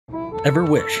Ever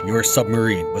wish your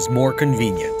submarine was more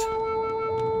convenient?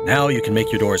 Now you can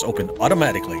make your doors open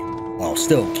automatically while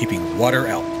still keeping water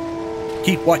out.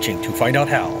 Keep watching to find out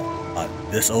how on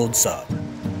This Old Sub.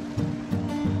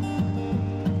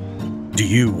 Do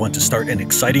you want to start an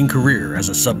exciting career as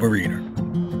a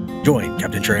submariner? Join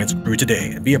Captain Tran's crew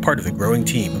today and be a part of the growing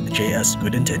team of the JS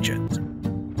Good Intentions.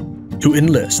 To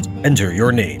enlist, enter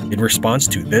your name in response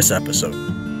to this episode.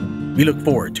 We look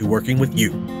forward to working with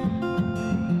you.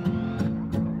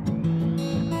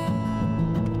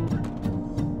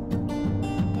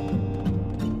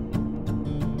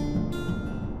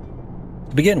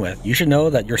 To begin with, you should know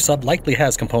that your sub likely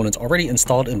has components already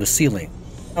installed in the ceiling.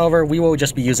 However, we will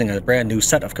just be using a brand new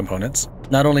set of components.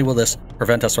 Not only will this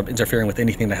prevent us from interfering with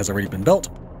anything that has already been built,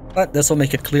 but this will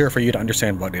make it clear for you to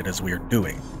understand what it is we are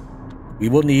doing. We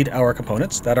will need our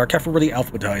components that are carefully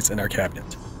alphabetized in our cabinet.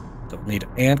 So we'll need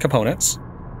AND components,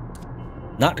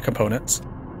 NOT components,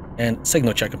 and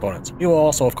signal check components. We will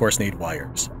also, of course, need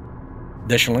wires.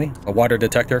 Additionally, a water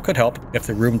detector could help if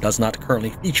the room does not currently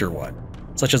feature one,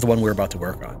 such as the one we're about to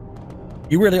work on.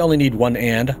 You really only need one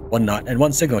AND, one NOT, and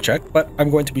one signal check, but I'm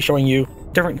going to be showing you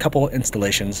different couple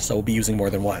installations, so we'll be using more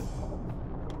than one.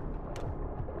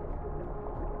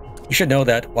 You should know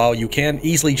that while you can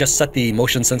easily just set the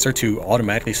motion sensor to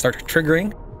automatically start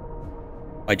triggering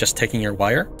by just taking your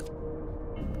wire,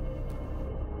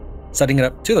 setting it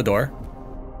up to the door,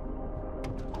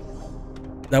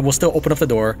 that will still open up the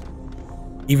door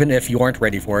even if you aren't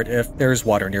ready for it if there's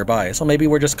water nearby. So maybe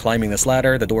we're just climbing this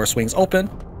ladder, the door swings open,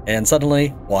 and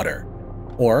suddenly water.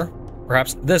 Or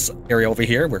perhaps this area over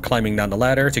here, we're climbing down the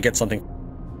ladder to get something.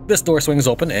 This door swings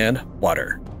open and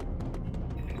water.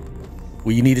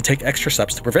 We need to take extra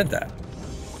steps to prevent that.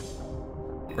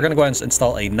 We're going to go ahead and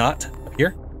install a NOT up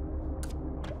here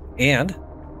and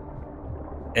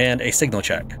a signal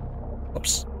check.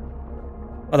 Oops.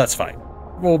 Oh, that's fine.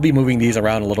 We'll be moving these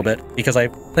around a little bit because I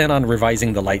plan on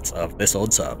revising the lights of this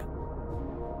old sub.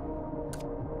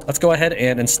 Let's go ahead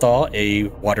and install a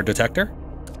water detector.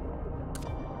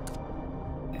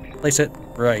 Place it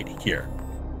right here.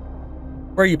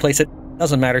 Where you place it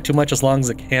doesn't matter too much as long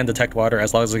as it can detect water,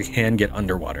 as long as it can get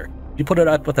underwater. If you put it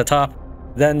up at the top,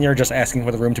 then you're just asking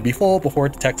for the room to be full before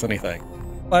it detects anything.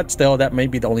 But still, that may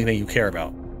be the only thing you care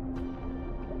about.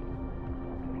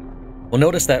 We'll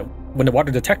notice that when the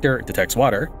water detector detects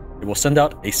water, it will send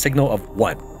out a signal of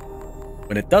 1.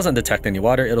 When it doesn't detect any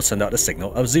water, it'll send out a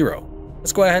signal of 0.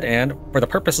 Let's go ahead and, for the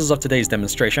purposes of today's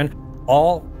demonstration,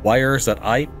 all wires that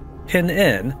I pin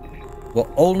in will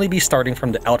only be starting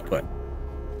from the output.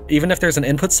 Even if there's an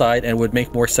input side and it would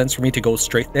make more sense for me to go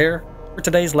straight there, for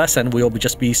today's lesson we'll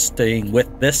just be staying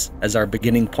with this as our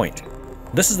beginning point.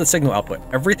 This is the signal output.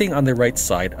 Everything on the right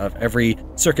side of every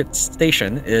circuit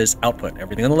station is output.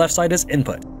 Everything on the left side is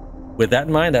input. With that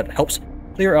in mind, that helps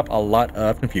clear up a lot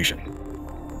of confusion.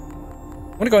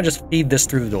 I'm going to go and just feed this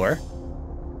through the door.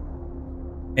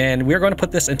 And we're going to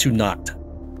put this into NOT,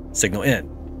 signal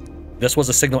in. This was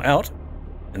a signal out,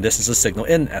 and this is a signal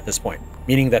in at this point,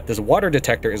 meaning that this water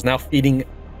detector is now feeding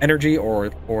energy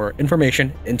or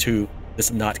information into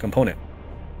this NOT component.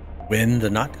 When the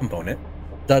NOT component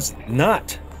does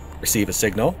not receive a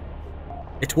signal,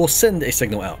 it will send a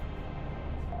signal out.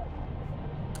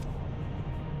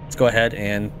 Let's go ahead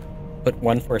and put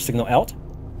one for a signal out.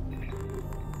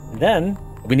 And then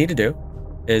what we need to do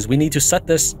is we need to set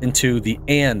this into the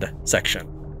AND section.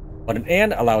 What an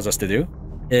AND allows us to do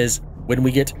is when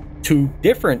we get two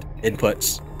different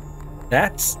inputs,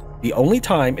 that's the only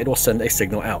time it will send a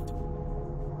signal out.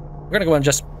 We're going to go and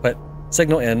just put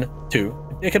signal in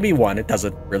 2. It can be 1, it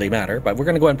doesn't really matter, but we're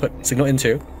going to go and put signal in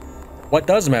 2. What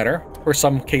does matter, for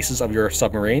some cases of your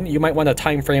submarine, you might want a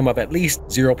time frame of at least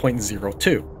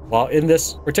 0.02. While in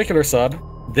this particular sub,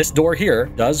 this door here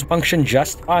does function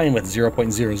just fine with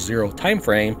 0.00 time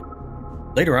frame.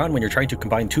 Later on, when you're trying to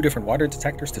combine two different water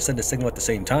detectors to send a signal at the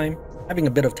same time, having a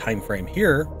bit of time frame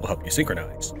here will help you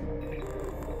synchronize.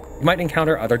 You might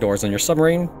encounter other doors on your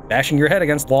submarine, bashing your head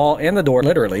against the wall and the door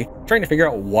literally, trying to figure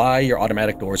out why your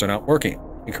automatic doors are not working.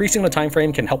 Increasing the time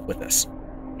frame can help with this.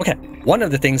 Okay, one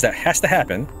of the things that has to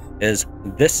happen is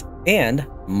this AND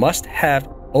must have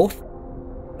both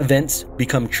events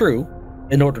become true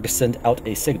in order to send out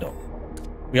a signal.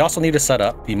 We also need to set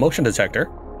up the motion detector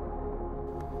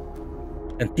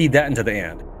and feed that into the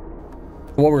AND.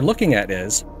 What we're looking at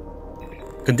is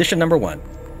condition number 1.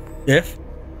 If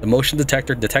the motion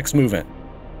detector detects movement,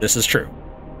 this is true.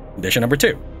 Condition number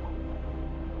 2.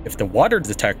 If the water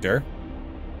detector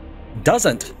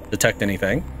doesn't detect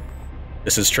anything,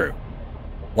 this is true.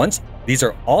 Once these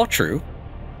are all true,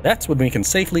 that's when we can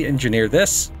safely engineer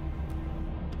this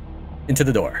into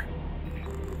the door.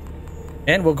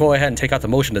 And we'll go ahead and take out the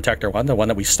motion detector one, the one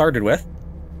that we started with.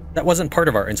 That wasn't part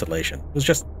of our installation. It was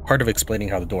just part of explaining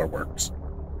how the door works.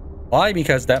 Why?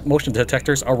 Because that motion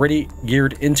detector is already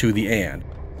geared into the and.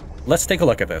 Let's take a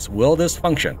look at this. Will this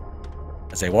function?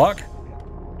 As they walk,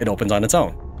 it opens on its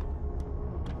own.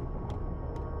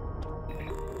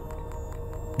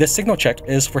 This signal check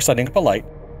is for setting up a light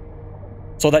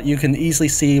so that you can easily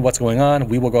see what's going on.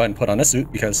 We will go ahead and put on a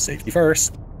suit because safety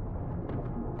first.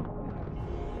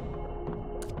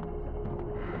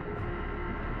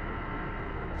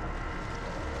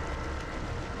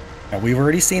 Now, we've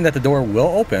already seen that the door will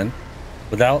open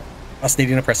without us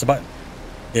needing to press a button.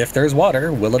 If there's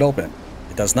water, will it open?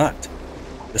 It does not.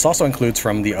 This also includes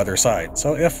from the other side.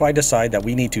 So if I decide that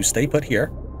we need to stay put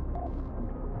here,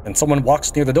 and someone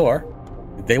walks near the door,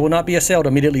 they will not be assailed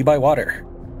immediately by water.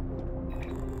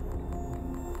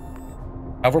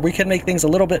 However, we can make things a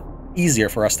little bit easier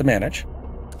for us to manage.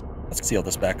 Let's seal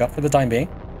this back up for the time being.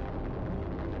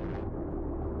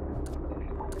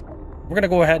 We're going to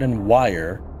go ahead and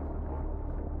wire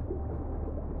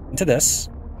into this,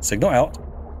 signal out.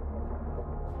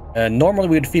 And normally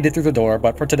we would feed it through the door,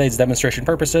 but for today's demonstration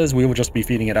purposes, we will just be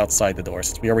feeding it outside the door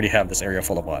since we already have this area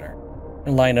full of water.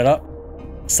 And line it up,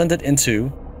 send it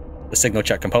into the signal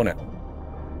check component.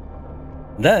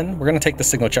 Then we're going to take the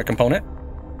signal check component,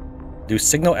 do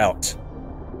signal out.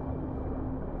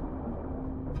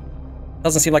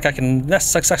 Doesn't seem like I can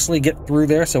successfully get through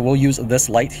there, so we'll use this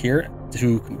light here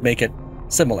to make it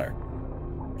similar.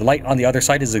 The light on the other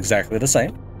side is exactly the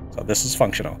same, so this is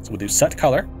functional. So we'll do set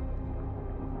color.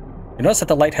 You notice that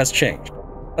the light has changed,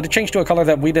 but it changed to a color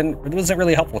that it wasn't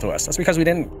really helpful to us. That's because we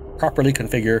didn't properly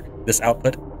configure this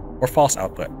output or false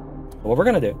output. So what we're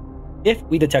going to do, if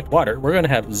we detect water, we're going to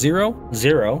have 0,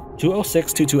 0,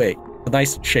 206, 228. A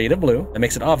nice shade of blue that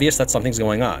makes it obvious that something's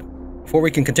going on. Before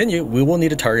we can continue, we will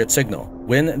need a target signal.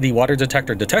 When the water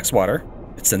detector detects water,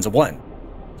 it sends a 1. So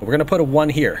we're going to put a 1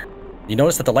 here. You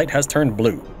notice that the light has turned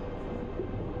blue.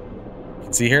 You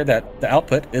can see here that the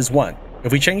output is 1.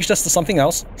 If we change this to something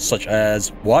else, such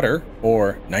as water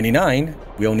or 99,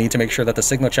 we'll need to make sure that the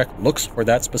signal check looks for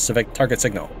that specific target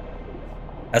signal.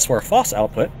 As for a false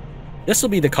output, this will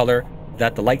be the color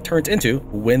that the light turns into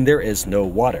when there is no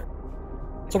water.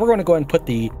 So we're going to go ahead and put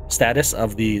the status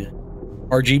of the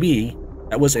RGB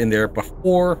that was in there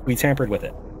before we tampered with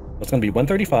it. So it's going to be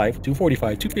 135,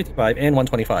 245, 255, and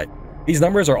 125. These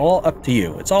numbers are all up to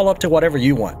you. It's all up to whatever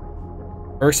you want.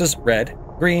 Versus red,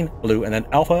 green, blue, and then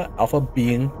alpha. Alpha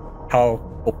being how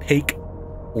opaque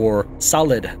or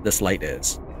solid this light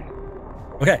is.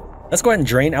 Okay, let's go ahead and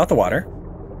drain out the water.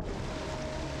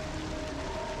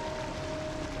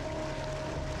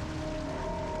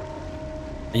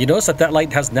 And you notice that that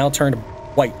light has now turned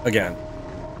white again.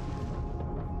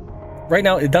 Right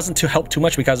now, it doesn't help too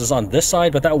much because it's on this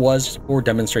side, but that was for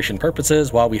demonstration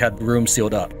purposes while we had the room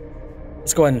sealed up.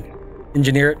 Let's go ahead and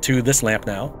engineer it to this lamp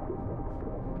now.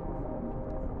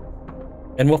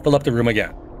 And we'll fill up the room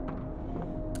again.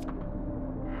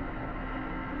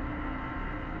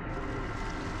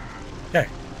 Okay,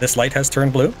 this light has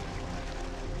turned blue,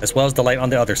 as well as the light on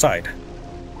the other side.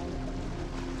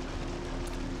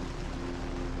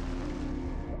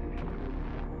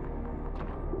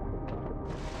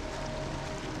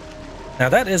 Now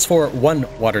that is for one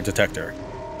water detector.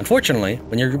 Unfortunately,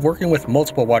 when you're working with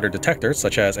multiple water detectors,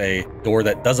 such as a door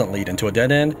that doesn't lead into a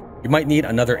dead end, you might need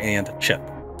another AND chip.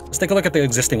 Let's take a look at the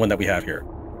existing one that we have here.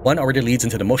 One already leads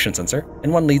into the motion sensor,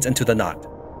 and one leads into the NOT.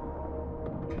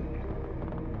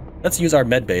 Let's use our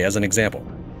med bay as an example.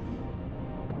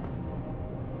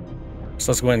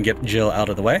 So let's go ahead and get Jill out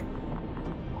of the way.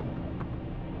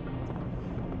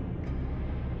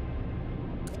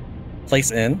 Place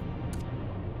in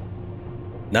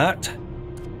NOT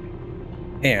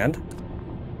and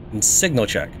signal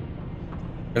check.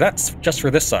 So that's just for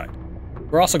this side.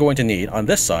 We're also going to need on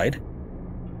this side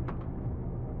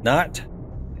NOT,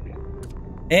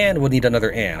 and we'll need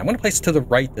another AND. I'm going to place it to the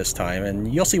right this time,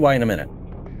 and you'll see why in a minute.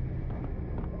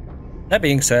 That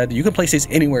being said, you can place these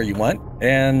anywhere you want,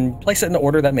 and place it in the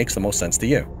order that makes the most sense to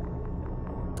you.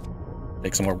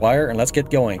 Take some more wire, and let's get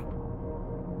going.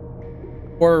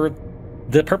 For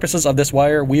the purposes of this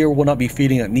wire, we will not be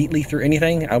feeding it neatly through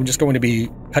anything. I'm just going to be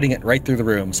cutting it right through the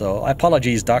room, so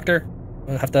apologies, doctor.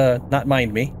 You'll have to not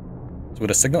mind me. So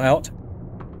with a signal out,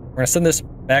 we're going to send this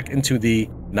back into the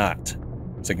NOT.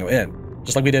 Signal in,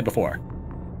 just like we did before.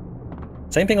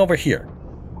 Same thing over here.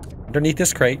 Underneath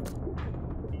this crate,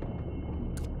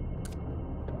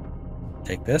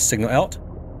 take this, signal out,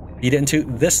 feed it into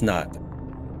this NOT.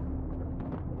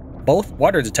 Both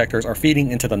water detectors are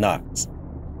feeding into the NOTs.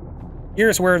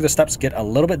 Here's where the steps get a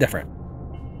little bit different.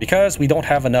 Because we don't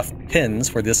have enough pins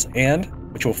for this and,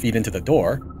 which will feed into the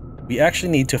door, we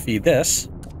actually need to feed this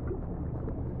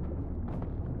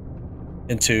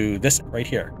into this right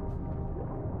here.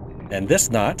 And this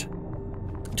knot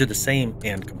into the same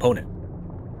and component.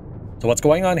 So what's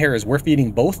going on here is we're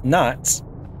feeding both knots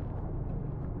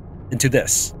into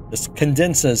this. This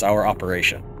condenses our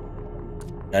operation.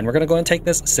 And we're going to go and take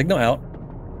this signal out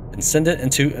and send it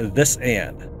into this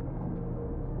and.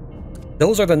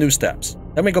 Those are the new steps.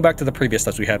 Then we go back to the previous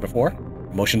steps we had before.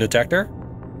 Motion detector,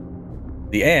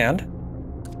 the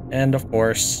and of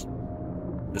course,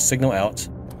 the signal out.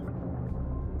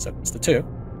 Set this to 2.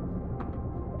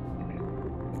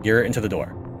 Gear it into the door.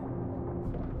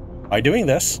 By doing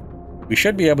this, we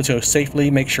should be able to safely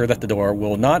make sure that the door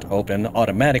will not open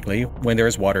automatically when there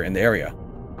is water in the area.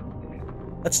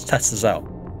 Let's test this out.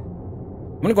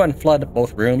 I'm going to go ahead and flood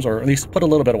both rooms, or at least put a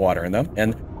little bit of water in them,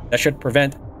 and that should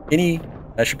prevent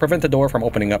the door from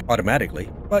opening up automatically,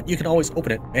 but you can always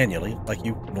open it manually like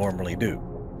you normally do.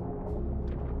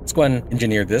 Let's go ahead and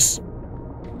engineer this.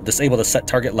 Disable the set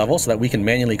target level so that we can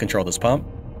manually control this pump,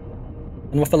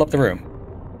 and we'll fill up the room.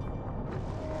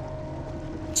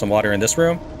 Some water in this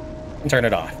room, and turn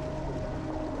it off.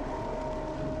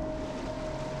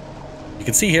 You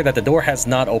can see here that the door has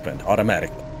not opened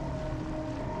automatically.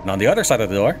 And on the other side of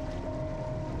the door,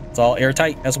 it's all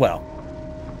airtight as well.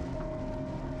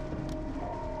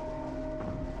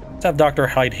 Let's have Doctor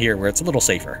hide here where it's a little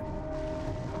safer.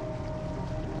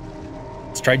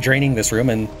 Let's try draining this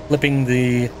room and flipping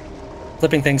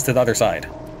things to the other side.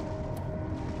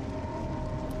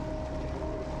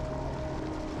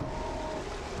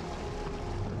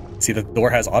 See, the door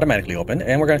has automatically opened,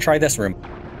 and we're going to try this room.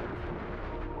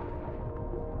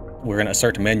 We're going to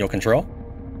assert manual control.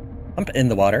 Pump in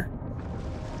the water.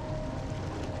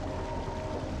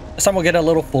 This time we'll get a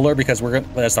little fuller because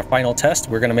as our final test,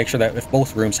 we're going to make sure that if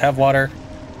both rooms have water,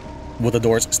 will the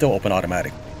doors still open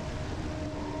automatically.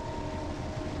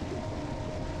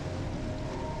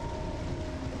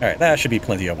 Alright, that should be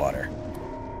plenty of water.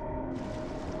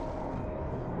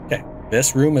 Okay,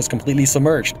 this room is completely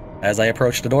submerged. As I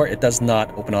approach the door, it does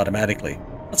not open automatically.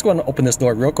 Let's go ahead and open this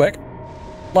door real quick.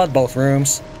 Flood both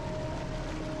rooms.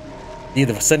 Need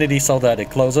the vicinity so that it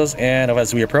closes, and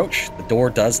as we approach, the door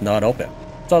does not open.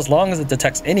 So as long as it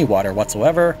detects any water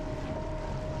whatsoever,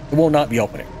 it will not be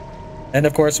opening. And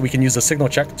of course, we can use the signal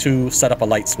check to set up a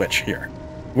light switch here.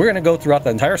 We're going to go throughout the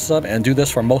entire sub and do this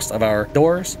for most of our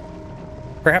doors.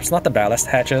 Perhaps not the ballast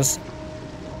hatches.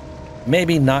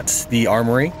 Maybe not the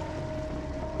armory.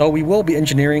 Though we will be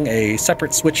engineering a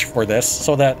separate switch for this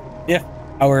so that if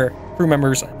our crew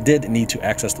members did need to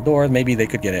access the door, maybe they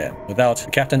could get in without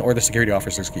the captain or the security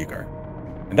officer's keycard.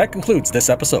 And that concludes this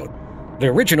episode. The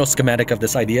original schematic of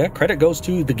this idea, credit goes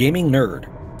to the gaming nerd.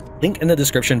 Link in the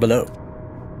description below.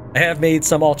 I have made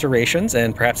some alterations,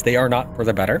 and perhaps they are not for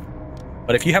the better.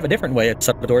 But if you have a different way to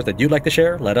set up the doors that you'd like to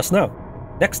share, let us know.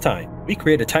 Next time, we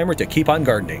create a timer to keep on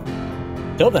gardening.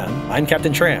 Till then, I'm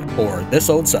Captain Tran for This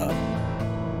Old Sub.